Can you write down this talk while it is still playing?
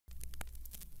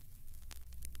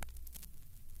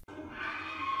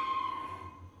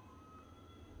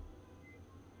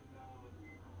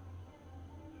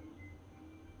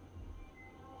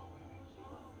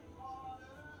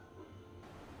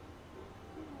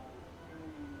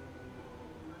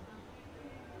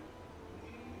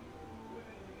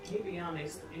He be on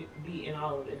this, be in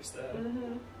all of their stuff.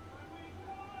 Mm-hmm.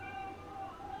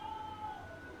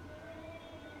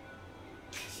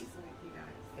 She's like, you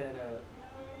guys. Fed up.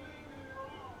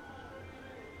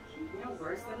 You know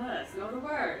worse than us. Know the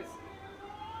words.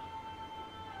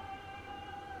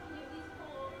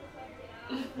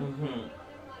 Mm-hmm.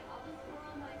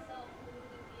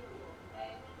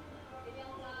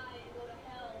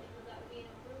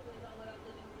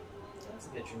 That's a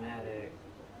bit dramatic.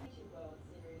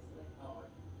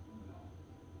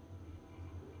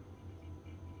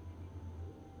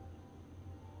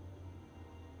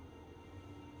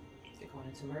 They're going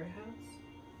into murder house?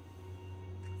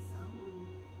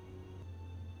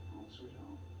 Home sweet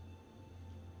home.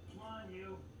 Come on,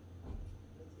 you.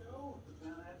 Let's go. Put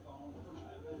down that phone for 5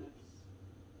 minutes.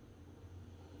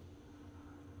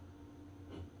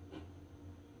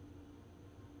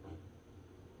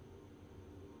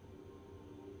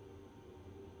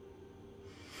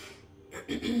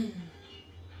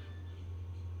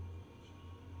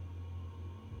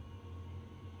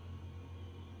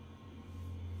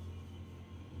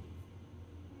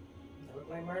 That look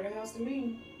like murder house to me.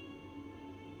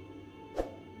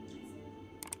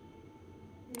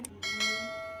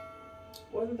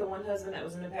 Wasn't the one husband that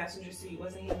was in the passenger seat,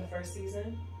 wasn't he in the first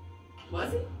season?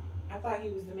 Was he? I thought he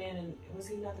was the man in, was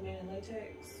he not the man in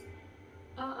latex?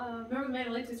 Remember the man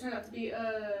in latex turned out to be,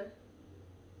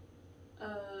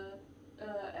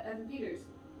 Evan Peters.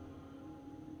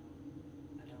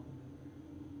 I don't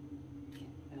remember.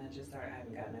 And I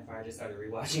haven't gotten that far, I just started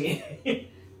rewatching it.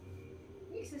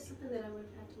 Is this something that I would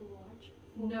have had to watch?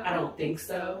 No, I don't think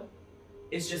so.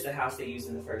 It's just a house they used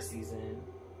in the first season.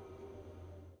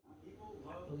 People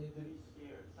I love believe to it. be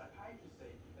scared. Psychiatrists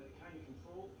say that the kind of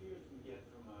controlled fears you get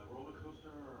from a roller coaster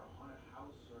or a haunted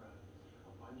house or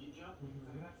a bungee jump is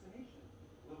like a vaccination.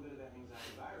 A little bit of that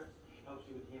anxiety virus helps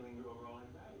you with healing your overall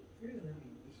anxiety. Really? I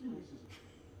mean, this place is...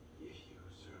 If you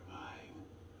survive,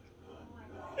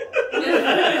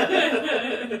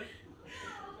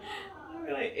 I'd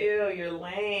be like, ew, you're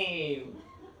lame.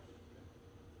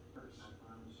 I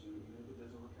promise you, even if it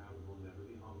doesn't work out, we will never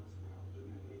be homeless. The cops are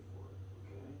gonna pay for it.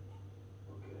 Okay?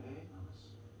 Okay?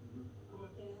 Promise.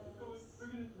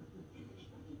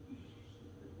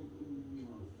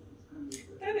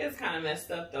 That is kind of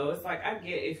messed up though. It's like, I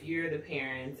get if you're the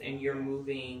parents and you're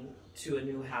moving to a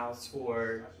new house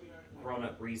for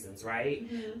grown-up reasons, right?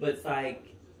 Mm-hmm. But it's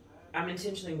like, I'm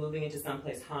intentionally moving into some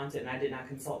place haunted and I did not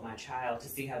consult my child to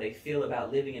see how they feel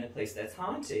about living in a place that's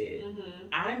haunted. Mm-hmm.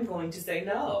 I'm going to say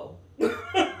no.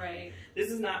 Right. This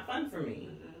is not fun for me.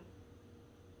 Mm-hmm.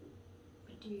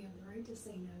 But do you have the right to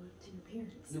say no to your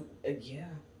parents?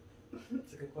 Yeah,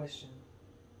 that's a good question.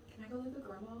 Can I go live with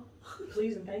grandma?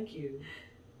 Please and thank you.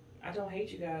 I don't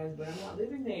hate you guys, but I'm not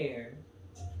living there.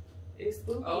 It's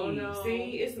spooky. Oh, no.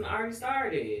 See, it's already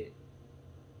started.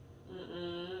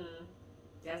 Mm-mm.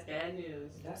 That's bad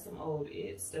news. That's some old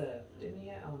It stuff. Didn't he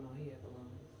have? Oh no, he had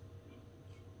balloons.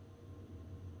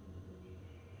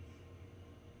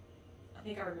 I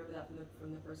think I remember that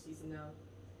from the first season though.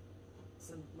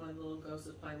 One of the little ghosts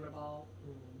was playing with a ball.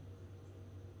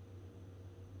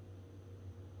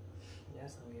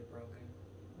 That's gonna get broken.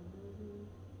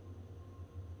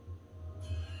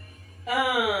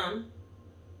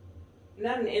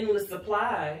 Not an endless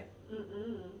supply.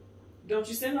 Mm-mm. Don't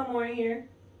you send no more in here?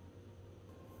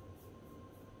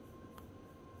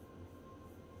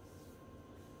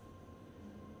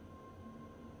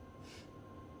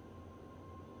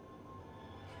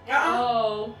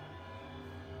 Oh.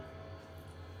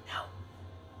 No.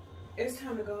 It's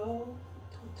time to go.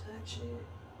 Don't touch it.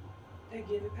 They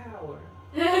give it power.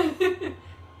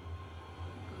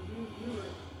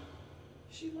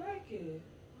 She like it.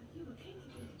 You were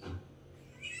kinky.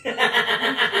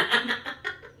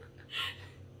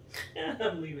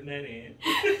 I'm leaving that in.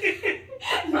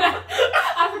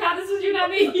 I forgot this was you, not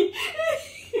me.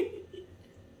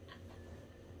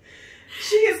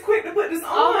 She is quick to put this on.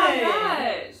 Oh my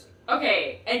gosh.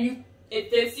 Okay, and it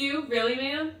fits you? Really,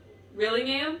 ma'am? Really,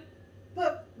 ma'am?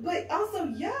 But also,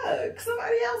 yuck.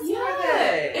 Somebody else wore Yeah.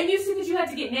 that. And you see that you had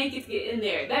to get naked to get in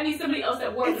there. That means somebody else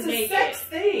that wore it It's was a naked. sex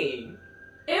thing.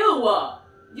 Ew.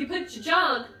 You put your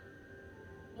junk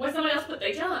where somebody else put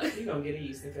their junk. You're gonna get a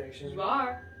yeast infection. You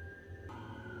are.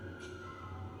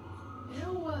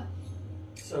 Ew.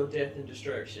 So death and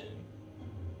destruction.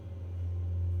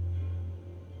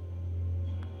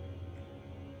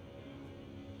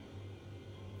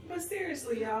 But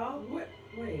seriously, y'all, what?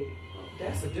 Wait,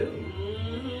 that's a dude.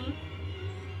 Mm-hmm.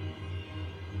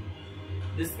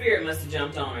 The spirit must have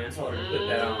jumped on her and told her to put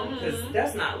that on, because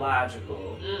that's not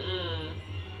logical. Mm-mm.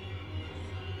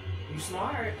 You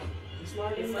smart. It's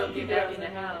gonna get back in the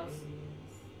house.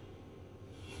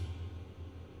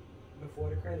 Before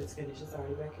the credits finish, it's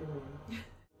already back in room.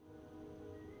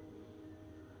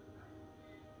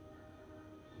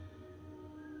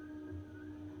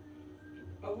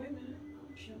 Oh, wait a minute.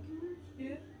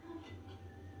 Yeah.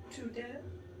 To death.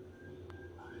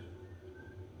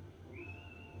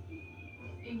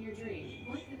 In your dream.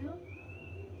 What the hell?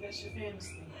 That's your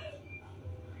fantasy.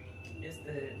 It's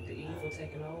the evil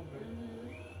taking over.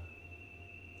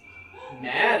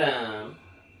 Madam.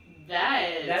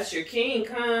 That's your king,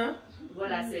 huh?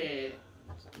 What I said.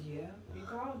 Yeah, you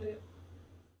called it.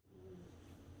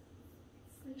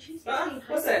 She's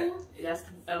What's that? That's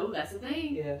the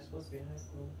thing. Yeah, it's supposed to be in high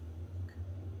school.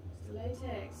 It's the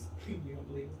latex. You don't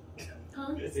believe it?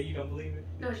 Huh? So you don't believe it?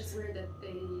 No, it's just weird that they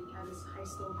have this high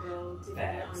school girl do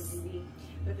that on TV.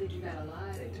 But they do that a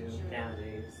lot. They do Sure.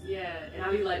 nowadays. Yeah, and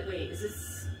I'll be like, wait, is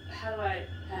this, how do I,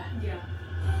 Yeah.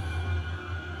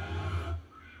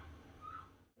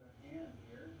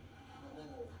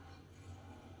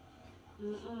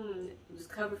 it was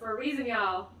covered for a reason,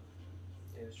 y'all.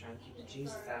 They was trying to keep the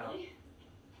Jesus out. Yeah.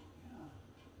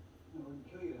 No, we can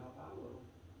kill you to help out a little.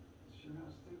 It's your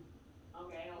house too.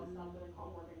 Okay, I'll stop doing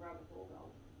homework and grab a full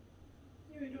belt.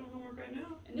 You ain't doing homework right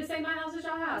now. And this ain't my house, it's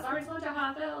your house. I already told y'all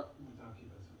how I felt. I'm gonna talk to you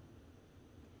about something.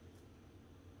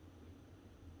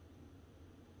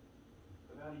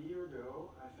 About a year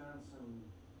ago, I found some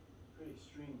pretty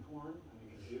extreme porn on your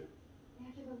computer. We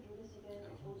have to go through this again.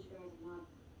 I told you guys I'm not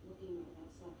looking at that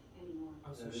stuff anymore.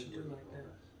 Oh, so she do like that.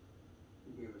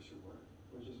 You gave us your word,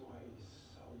 which is why it's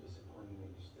so disappointing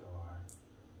that you still are.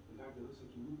 In fact, it looks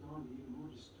like you moved on to even more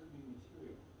disturbing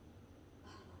material. I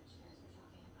don't know what you guys are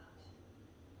talking about.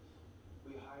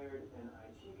 We hired an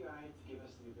IT guy to give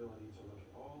us the ability to look at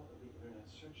all of the internet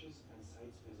searches and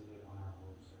sites visited on our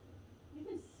home server. You've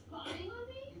been spying on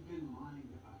me? You've been lying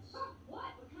to us.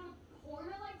 What? What kind of porn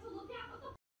I like to look at? What the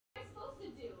am I supposed to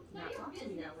do? It's Not not your talk to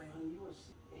me business. that way.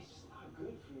 It's just not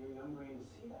good for your young brain to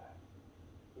see that.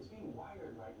 It's being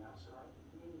wired right now, Scarlett.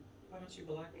 I mean, Why don't you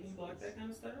block? Can you block that kind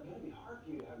of stuff? it's gonna be hard for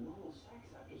you to have normal sex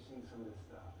after seeing some of this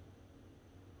stuff.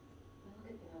 I look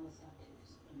at vanilla stuff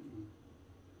too.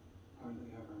 Hardly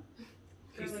ever.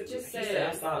 He Girl, said, just he said- said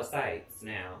I saw the sites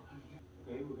now.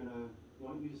 Okay, we're gonna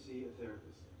want you to see a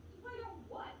therapist. If I don't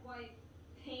what? Why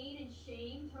pain and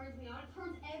shame turns me on? It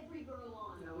turns every girl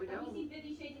on. No, we Have don't. you seen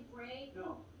 50 Shades of Grey?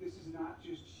 No, this is not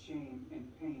just shame and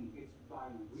pain, it's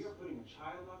violence. We are putting a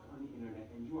child lock on the internet,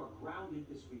 and you are grounded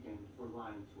this weekend for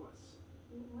lying to us.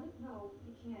 What? No,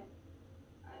 you can't.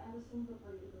 I have a swim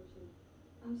party to go to.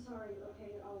 I'm sorry,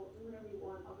 okay? I'll do whatever you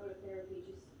want. I'll go to therapy.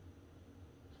 Just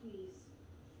please.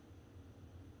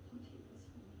 Don't take this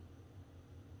from me.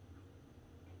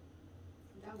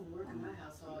 That won't work in my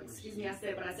household. Excuse me, I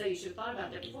said what I said. You should have thought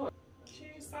about that before. She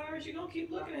ain't sorry. She gonna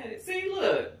keep looking at it. See,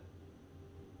 look.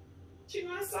 She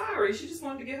not sorry. She just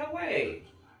wanted to get her way.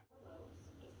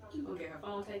 You gonna get her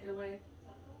phone taken away?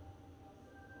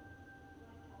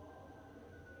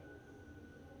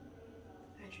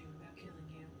 I dream about killing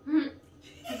you.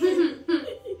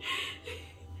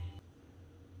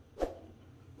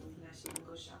 Now she can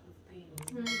go shopping for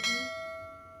panties.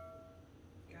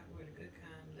 Gotta wear the good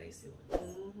kind, lacy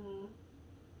ones.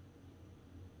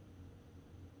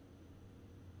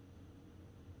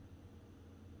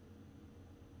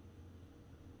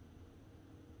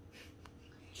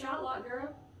 Child lock,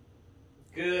 girl.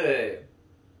 Good.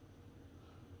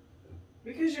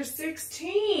 Because you're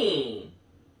 16.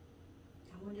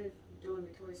 I wonder if doing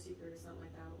Victoria's Secret or something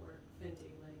like that would work.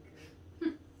 Fenty,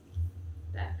 like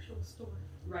the actual store.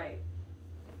 Right.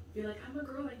 Be like, I'm a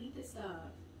girl, I need this stuff.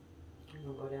 I'm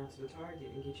gonna go down to the Target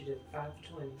and get you the 5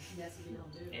 for 20. That's what we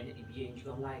gonna do. And you're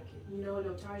gonna like it. You know,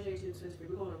 no, Target too expensive.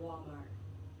 We're going to Walmart.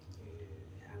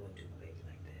 I wouldn't do my baby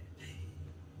like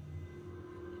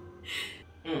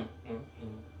that.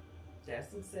 That's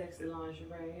some sexy lingerie,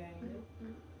 ain't it?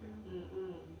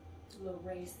 A little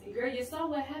racy. Girl, you saw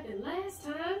what happened last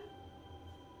time.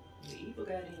 The evil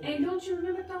got in. And don't you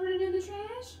remember throwing it in the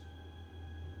trash?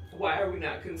 Why are we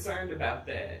not concerned about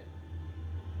that?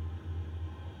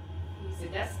 He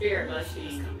said that spirit must be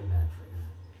She's coming back for you.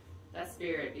 that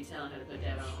spirit be telling her to put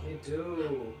that on. They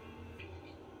do.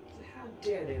 So how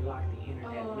dare they lock the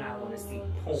internet when I want to see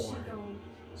porn?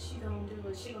 She gonna do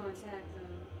it. She gonna attack them.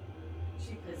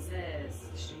 She possessed.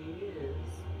 She is.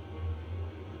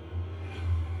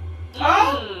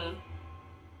 Oh!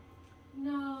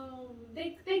 No,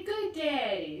 they good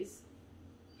daddies.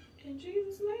 In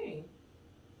Jesus' name.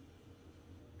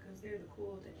 Because they're the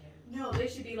cool dads. No, they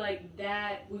should be like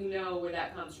that. We know where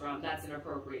that comes from. That's an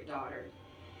appropriate daughter.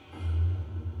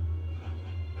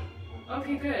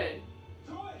 Okay, good.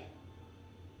 Joy!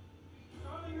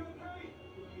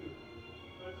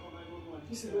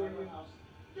 This is weird. Get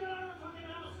out of the fucking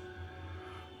house!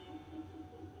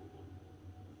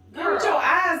 Girl, with your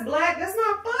eyes black, that's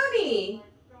not funny. Oh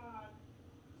my God.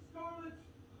 Scarlett,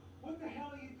 what the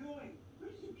hell are you doing? Where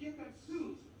did you get that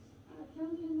suit? I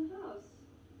found it in the house.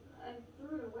 I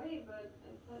threw it away, but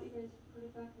I thought you guys put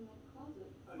it back in the closet.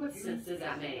 What sense does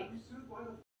that make? Suit? Why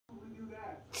the f would we do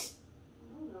that?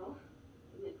 I don't know.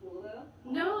 Isn't it cool though?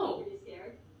 No. Pretty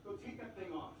scared? Go take that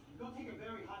thing off. Go take a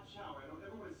very hot shower. I don't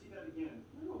ever want to see that again.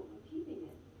 No, I'm keeping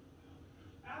it.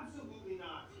 Absolutely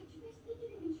not. Do you guys think you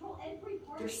can control every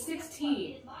part They're of it? 16.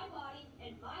 It is my body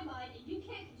and my mind, and you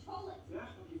can't control it. Yeah,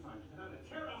 okay, fine. And I'm gonna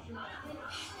tear it off your mouth.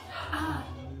 Ah.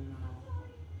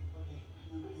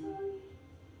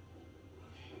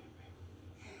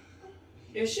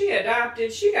 If she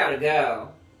adopted, she gotta go.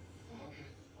 Okay,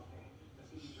 let's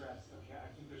get you dressed. Okay, I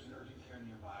think there's an urgent care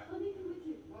nearby. Let me come with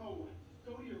you. No,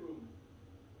 go to your room.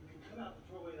 You can come out and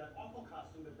throw away that awful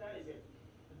costume, but that is it.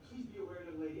 And please be aware,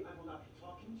 young lady, I will not be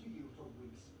talking to you for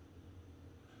weeks.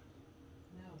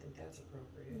 I don't think that's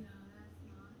appropriate. No, that's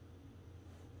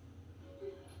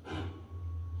not.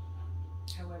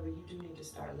 However, you do need to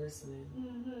start listening.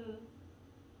 Mm-hmm.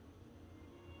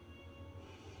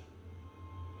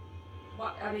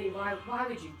 Why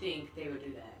would you think they would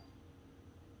do that?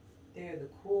 They're the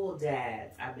cool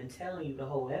dads. I've been telling you the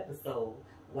whole episode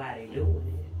why they doing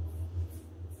it.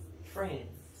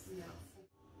 Friends. No.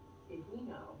 If we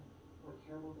know what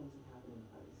terrible things have happened in the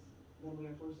place, then we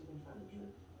are forced to confront the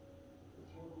truth. The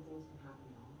terrible things can happen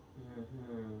at all.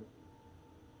 Mm-hmm.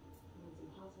 And it's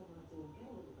impossible not to get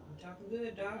a little I'm dark. talking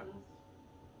good, Doc.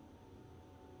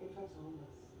 It affects all of us.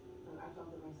 And I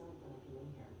felt it myself when I came in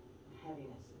here. A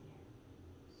heaviness in the air.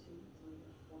 See, it's all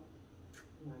your fault.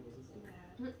 No, it isn't.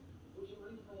 Would you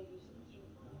mind if I use the restroom?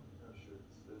 Oh, sure.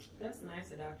 That's nice,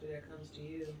 a doctor that comes to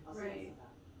you. I'll Right. say that.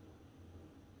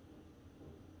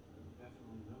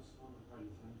 Definitely no slumber party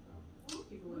time for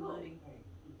People with money. Hey,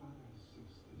 your father has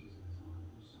 6 stitches in his arm.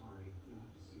 I'm sorry. You'll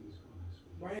have to see this girl next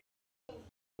week. Right.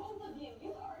 Both of you,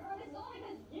 you are hurt. It's all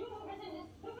because you moved us in this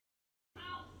stupid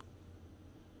house.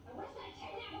 I wish that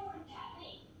kidnapper would have kept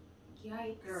me.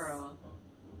 Yikes. Girl.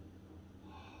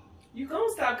 You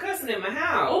gonna stop cussing in my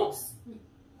house.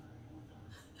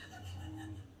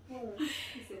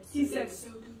 He said, so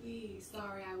do we.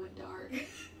 Sorry, I went dark.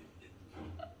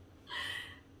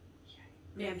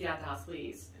 Ma'am, get out the house,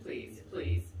 please. Please,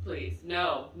 please, please.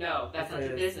 No, no, that's not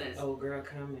your business. Oh, girl,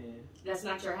 come in. That's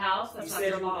not your house. That's You not said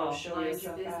your you were ball. gonna show Mind your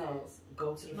yourself business. out.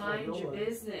 Go to the front Mind door. your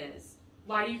business.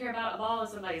 Why do you care about a ball in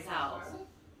somebody's house?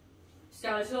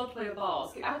 Scarlett, you don't play with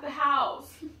balls. Get out of the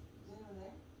house.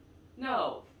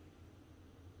 No.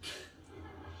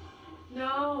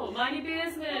 No, mind your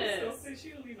business. Say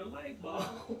she don't even like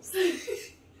balls.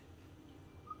 She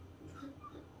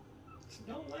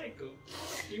don't like them.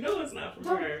 You know it's not from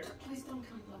her. Please don't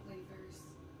come to lady first.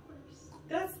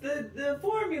 That's the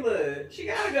formula. She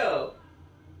gotta go.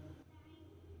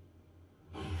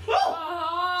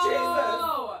 Oh! Jesus!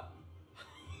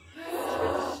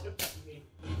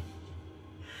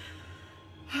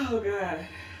 Oh, God.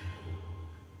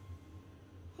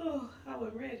 Oh, I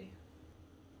wasn't ready.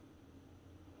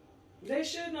 They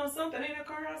should know something. Ain't a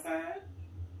car outside?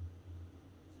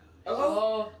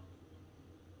 Oh.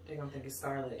 They're gonna think it's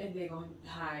Scarlett. And they're gonna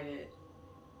hide it.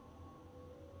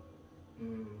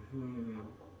 Mm-hmm.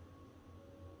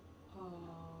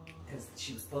 Oh. Because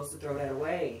she was supposed to throw that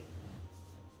away.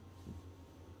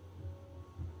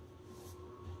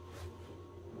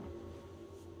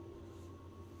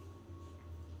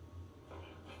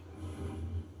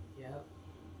 Yep.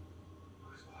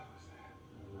 Whose blood was that?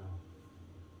 I don't know.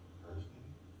 Hers,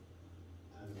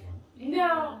 maybe?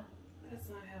 No. That's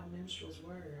not how menstruals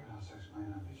work. I'll explain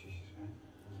how bitchy she's been.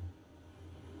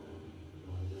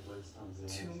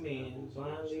 Two men,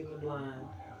 blind leading the blind. Oh,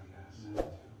 hell yes.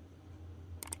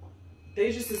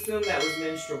 They just assumed that was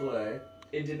menstrual blood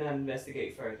and did not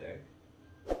investigate further.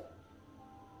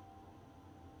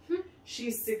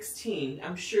 She's 16.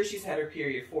 I'm sure she's had her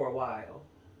period for a while.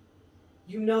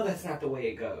 You know that's not the way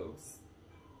it goes.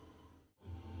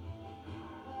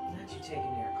 Not you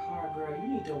taking their car, girl. You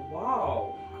need to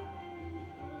walk.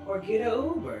 Or get an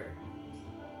Uber.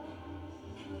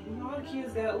 You know all the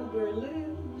kids got Uber and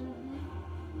Lyft.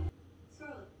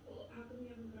 Scarlett, how come you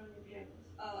haven't put on your pajamas?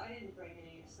 Oh, I didn't bring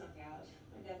any. I snuck out.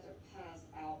 My dads are passed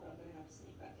out, but I'm gonna have to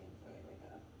sneak back in before they wake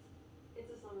up.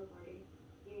 It's a slumber party.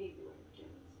 You need to be wearing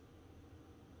pajamas.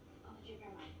 I'll let you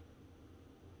grab mine.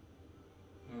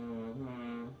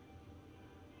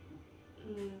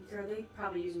 Girl, they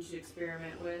probably using you to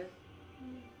experiment with.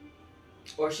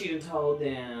 Or she done told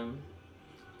them,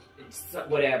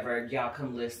 whatever, y'all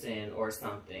come listen or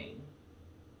something.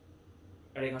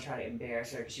 Are they gonna try to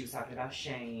embarrass her because she was talking about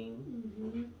shame?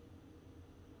 Mm-hmm.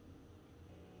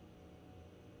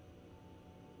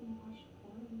 You watch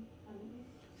porn? I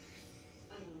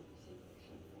don't think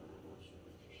porn. I watch it.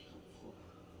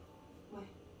 Why?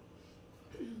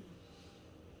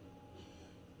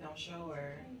 Don't show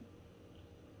her.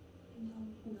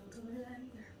 Don't tell her that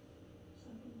either.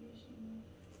 Something to be ashamed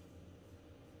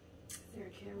Is there a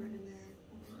camera in there?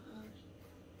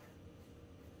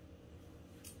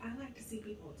 I like to see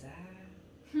people die.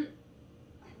 I like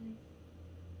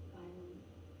violent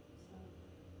stuff.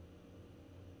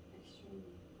 Extreme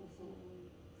unsettling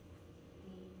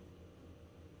pain.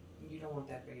 You don't want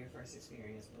that for your first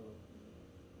experience, boo.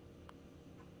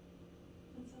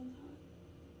 That sounds hot.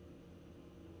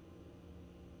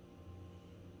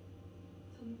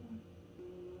 Tell me more.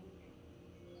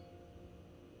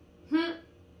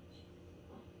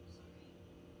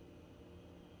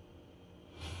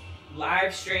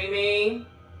 Live streaming.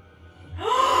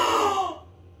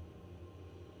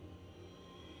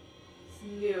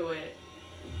 Knew it.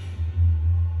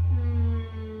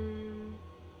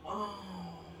 Oh.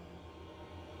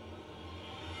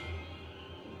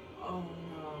 Oh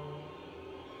no.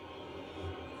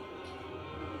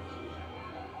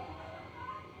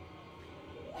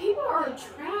 People are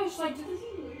trash. Like, do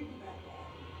they?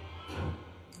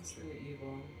 It's really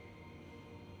evil.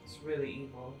 It's really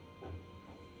evil.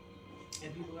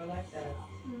 And people are like that.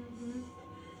 Mm-hmm.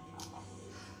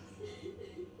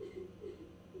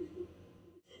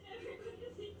 Everybody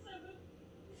thinks I'm a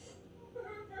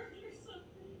pervert or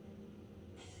something.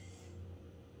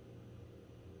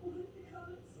 What are the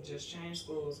comments? Just change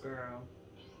schools, girl.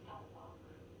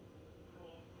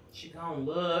 She gonna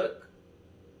look.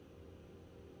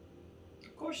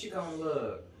 Of course she gonna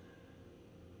look.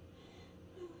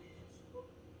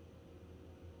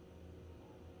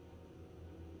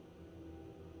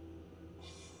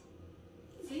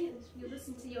 See, if you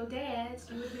listen to your dads,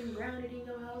 you would have been grounded in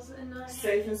your house and not.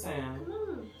 Safe and sound. Come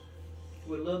on.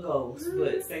 With little ghosts,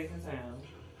 but safe and sound.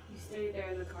 You stayed there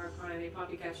in the car crying. They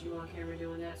probably got you on camera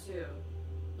doing that too.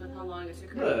 Look how long it took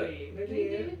her Look, to leave. they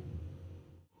did.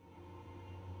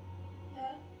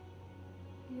 Yeah.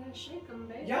 You gotta shake them,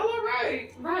 baby. Y'all are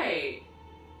right. Right.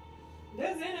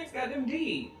 That Xanax got them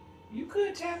deep. You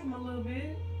could tap them a little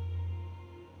bit.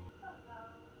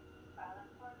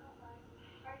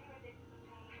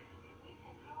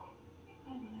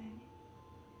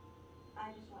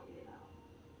 I just want you to know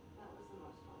that was the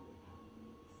most fun we've had in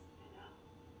weeks. I know.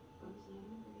 From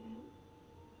tonight,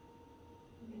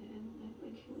 we're gonna end the night by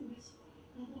killing myself.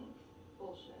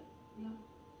 Bullshit. No.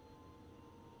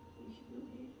 You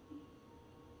humiliated me.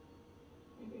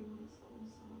 Everyone at school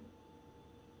saw it.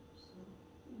 So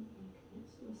I'm gonna commit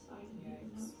suicide and make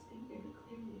the notes state very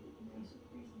clearly that you guys are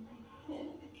poisoning me.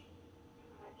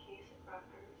 That case at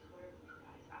Rutgers where the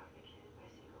guy's advocated by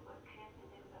secret webcam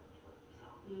and ended up killing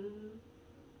himself. Mm-hmm.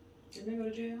 Didn't they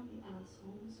go to jail? The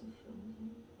assholes who filmed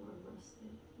him were arrested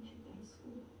and kicked out of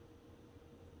school.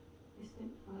 They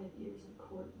spent 5 years in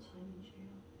court and time in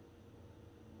jail.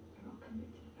 They're all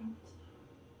convicted out.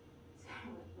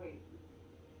 Scarlett, wait.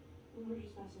 We were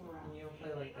just messing around. You don't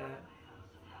play like that.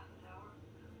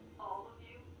 All of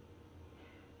you,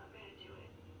 I'm gonna do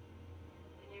it.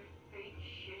 And your fake,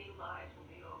 shitty lives will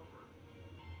be over.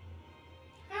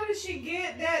 How did she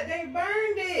get that? They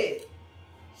burned it.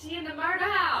 She in the murder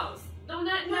house. Don't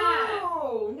that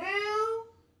No, now.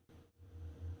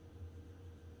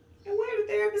 And where the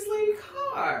therapist lady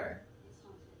car? It's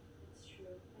haunted. It's true. I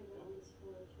went on this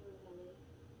whole tour of LA.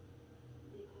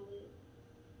 They call it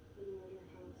the murder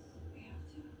house. We have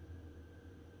to.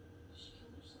 She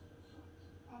killed herself. Fucked.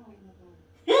 Oh, I love that.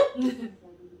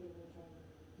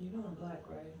 You know I'm black,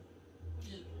 right?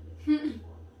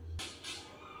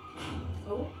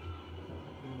 Oh.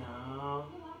 No.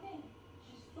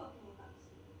 She's fucking with us.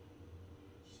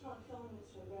 She's probably filming this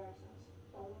to embarrass us.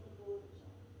 Don't let her believe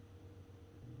herself.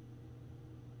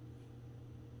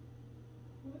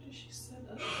 What did she set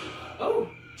up? Oh,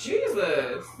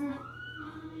 Jesus.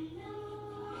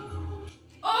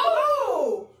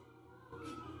 Oh!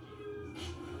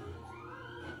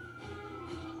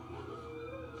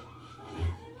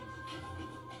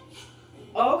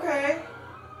 Okay.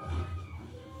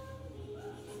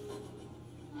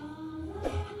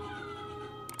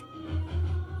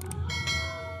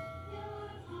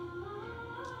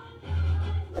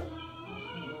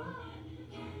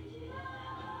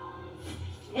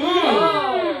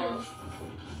 Oh.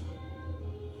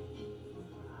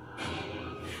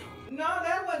 No,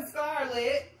 that wasn't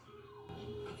Scarlett.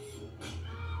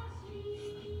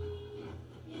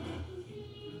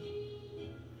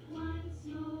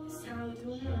 Scarlett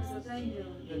doing it, or is it the thing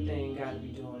doing? The thing gotta be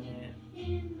doing it.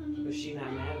 But she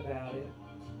not mad about it.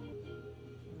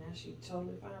 Now she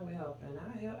totally fine with helping.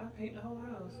 I paint the whole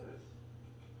house.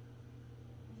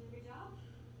 You did a good job?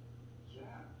 Yeah,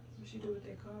 What she do with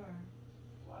that car?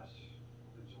 flush.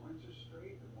 The joints are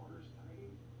straight, the mortar's tight.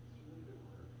 It's really good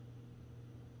work.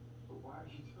 But why are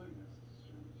you doing this? It's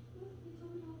strange. Well, you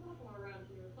told me to help out more around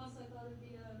here. Plus, I thought it'd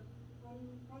be a fun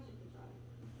project to try.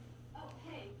 Oh,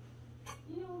 hey.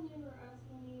 You know when you were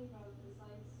asking me about the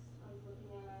sites I was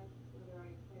looking at, whether I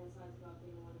fantasize about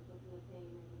being the one inflicting the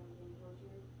pain or the one being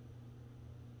tortured?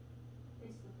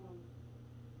 It's the phone.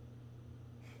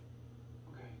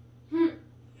 Okay.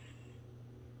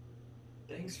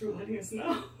 Thanks for letting us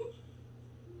know.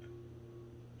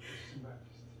 Some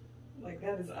breakfast. Like,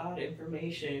 that is odd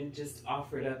information just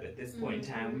offered up at this point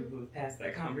in time. We've moved past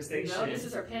that conversation. No, this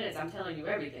is her penance. I'm telling you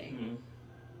everything. Mhm.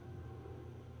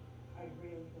 I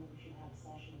really think we should have a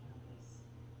session about this.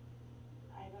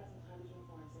 I got some time between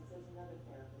forensics. There's another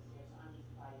therapist here, so I'm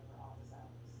just fighting for office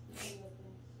hours.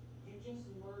 You just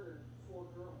murdered 4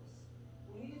 girls.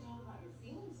 We need to talk about your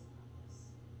feelings about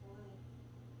this. Why?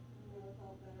 I never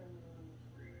felt better in my life.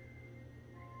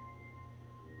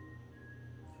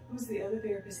 Who's the other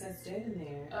therapist that's dead in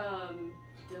there?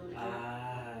 Dylan.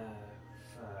 Ah,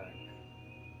 fuck.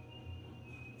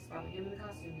 It's probably him in the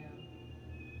costume now.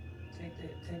 Take the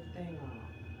thing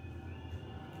off.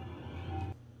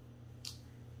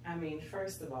 I mean,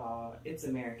 first of all, it's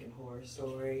American Horror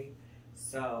Story,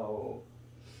 so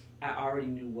I already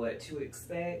knew what to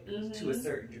expect to a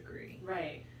certain degree.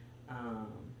 Right.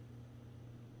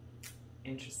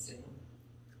 Interesting.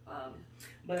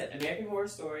 But American Horror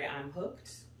Story, I'm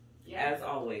hooked, Yeah. as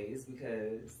always,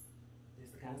 because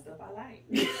it's the kind of stuff I like.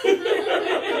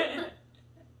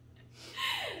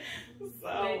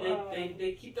 So,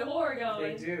 they keep the horror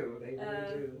going. They do. They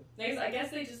really do. I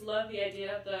guess they just love the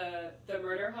idea of the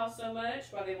murder house so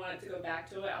much, why they want it to go back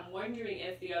to it. I'm wondering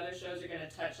if the other shows are going to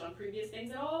touch on previous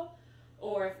things at all,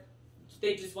 or if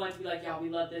they just want to be like, yeah, we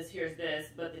love this, here's this,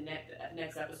 but the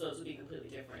next episodes will be completely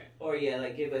different. Or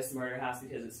like give us Murder House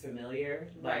because it's familiar.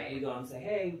 Like Right. we go and say,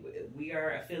 hey, we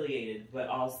are affiliated, but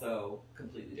also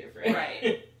completely different.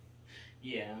 Right.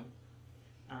 Yeah.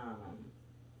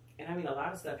 And I mean, a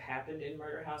lot of stuff happened in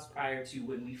Murder House prior to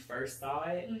when we first saw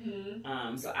it.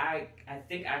 Mm-hmm. So I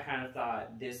think I kind of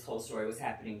thought this whole story was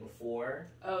happening before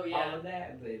Oh, yeah. all of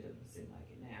that, but it doesn't seem like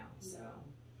it now. So,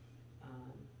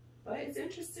 but it's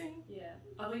interesting. Yeah.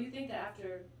 Although you think that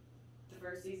after the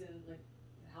first season, like,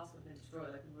 the house would have been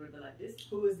destroyed, like, we would have been like, this.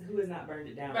 Who has not burned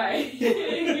it down? Right.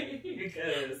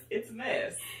 Because it's a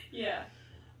mess. Yeah.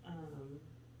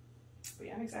 But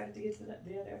yeah, I'm excited to get to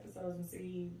the other episodes and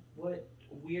see what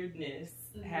weirdness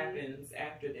happens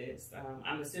after this.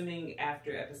 I'm assuming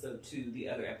after episode 2, the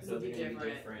other episodes are going to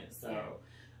be different. So,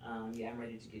 yeah, I'm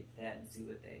ready to get to that and see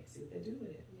what they do with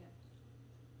it. Yeah.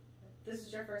 This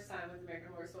is your first time with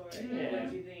American Horror Story. Yeah.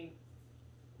 What do you think?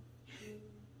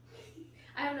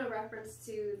 I have no reference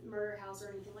to Murder House or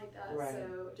anything like that, Right.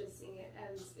 so just seeing it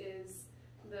as is.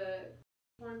 The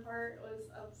one part I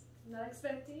was not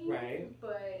expecting, Right.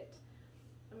 but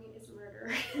I mean it's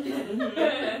murder.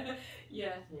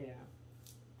 Yeah. Yeah.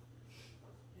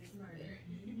 It's murder.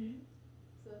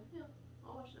 So yeah,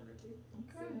 I'll watch number 2. See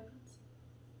what Okay. happens.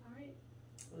 All right.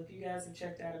 Well, if you guys have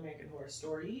checked out American Horror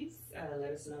Stories,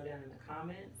 let us know down in the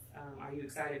comments. Are you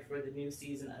excited for the new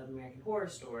season of American Horror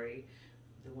Story,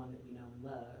 the one that we know and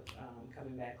love,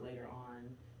 coming back later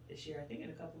on this year? I think in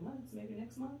a couple months, maybe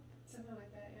next month. Something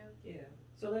like that, yeah. Yeah.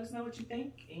 So let us know what you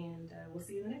think, and we'll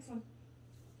see you in the next one.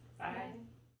 Bye. Bye.